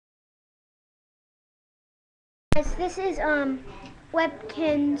This is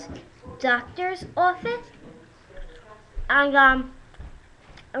WEBKINZ Doctor's office. And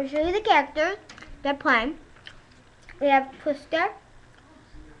I'll show you the characters they're playing. We have Twister.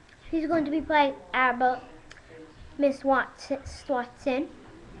 He's going to be playing Abba, Miss Watson.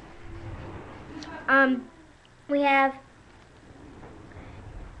 We have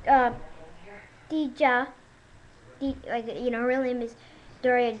DJ. Her real name is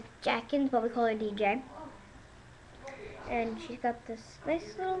Doria Jackins, but we call her DJ. And she's got this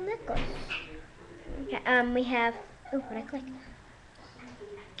nice little necklace. Okay, we have, what I click?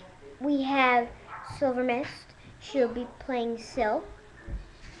 We have Silver Mist. She'll be playing Silk.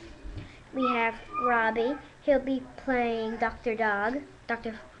 We have Robbie. He'll be playing Dr. Dog.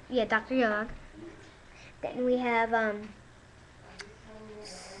 Dr. Dog. Then we have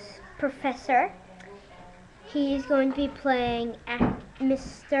Professor. He's going to be playing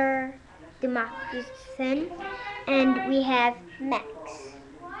Mr. Democracy. And we have Max.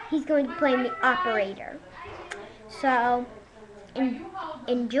 He's going to be playing the operator. So,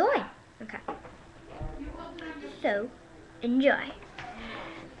 enjoy. Okay. So, enjoy.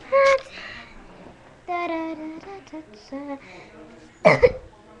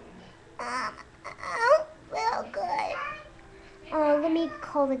 Well, good. Let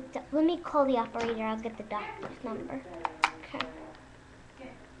me call the operator. I'll get the doctor's number. Okay.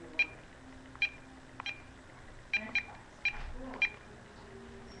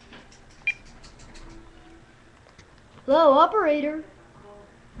 Hello, operator.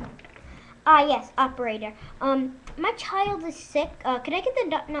 Yes, operator. My child is sick. Could I get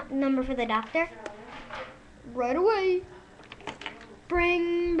the number for the doctor? Right away.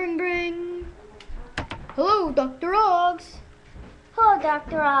 Bring. Hello, Dr. Oggs. Hello,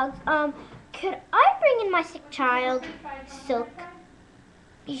 Dr. Oggs. Could I bring in my sick child, Silk?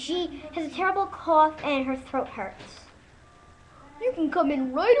 She has a terrible cough and her throat hurts. You can come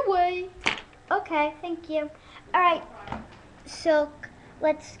in right away. Okay, thank you. All right, Silk,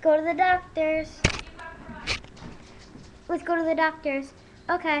 let's go to the doctor's. Let's go to the doctor's.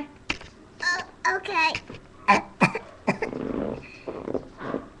 Okay. Okay.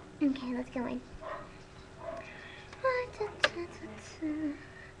 Okay, let's go in.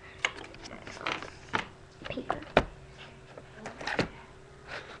 Paper.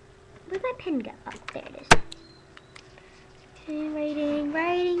 Where'd my pen go? Oh, there it is. Okay,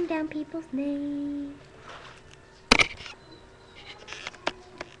 writing down people's names.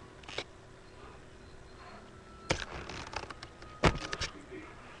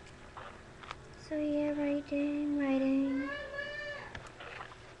 So yeah, writing.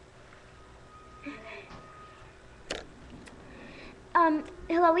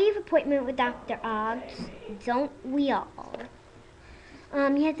 Hello, we have an appointment with Dr. Oggs. Don't we all?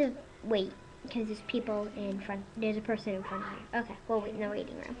 You have to wait because there's people in front. There's a person in front of you. Okay, we'll wait in the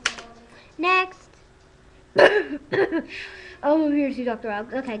waiting room. Next. I'm here to see Dr.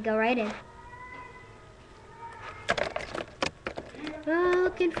 Oggs. Okay, go right in.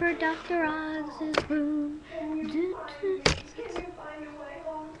 Looking for Dr. Oggs' room.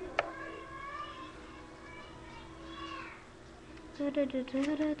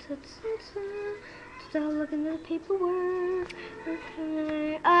 Start looking at the paperwork.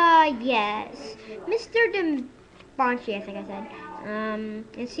 Okay. Yes. Mr. Bonchi, I think I said. And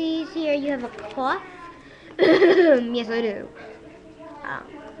see here you have a cough. Yes, I do.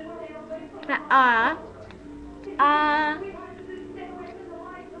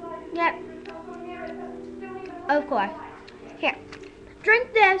 Yep. Of course. Here.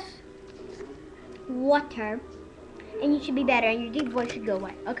 Drink this water. And you should be better, and your deep voice should go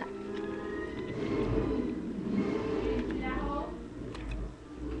away. Okay.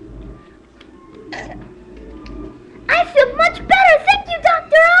 I feel much better. Thank you,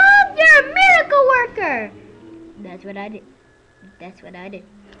 Dr. Oggs. You're a miracle worker. That's what I did.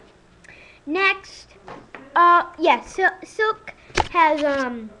 Next. Yes. Silk has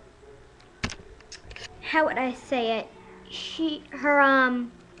how would I say it?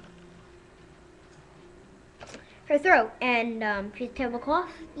 Her throat, and she has a terrible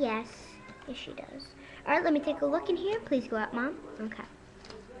cough. Yes, she does. All right, let me take a look in here. Please go out, Mom. Okay.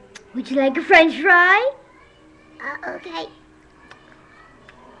 Would you like a French fry? Okay.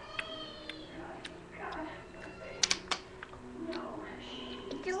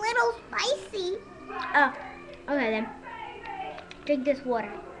 It's a little spicy. Oh, okay then. Drink this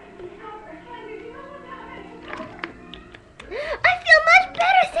water. I feel much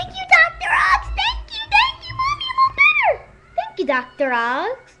better. Thank you, Dr. Oggs. Thank you, Mommy. I'm better. Thank you, Dr.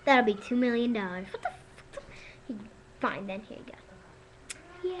 Oggs. That'll be $2 million. What the f? Fine, then. Here you go.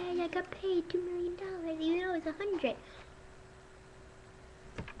 Yay, I got paid $2 million. even though it's 100.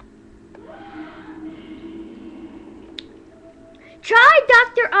 Try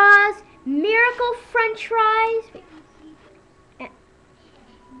Dr. Oz Miracle French fries.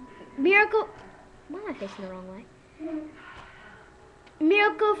 Miracle. Why am I facing the wrong way?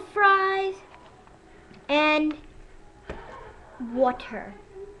 Miracle fries and water.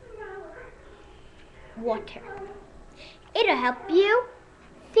 Water. It'll help you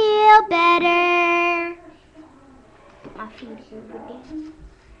feel better. I'll feed it over there. I'm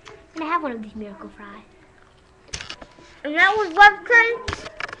gonna have one of these miracle fries. And that was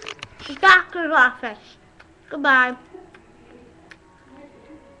WEBKINZ Doctor's Office. Goodbye.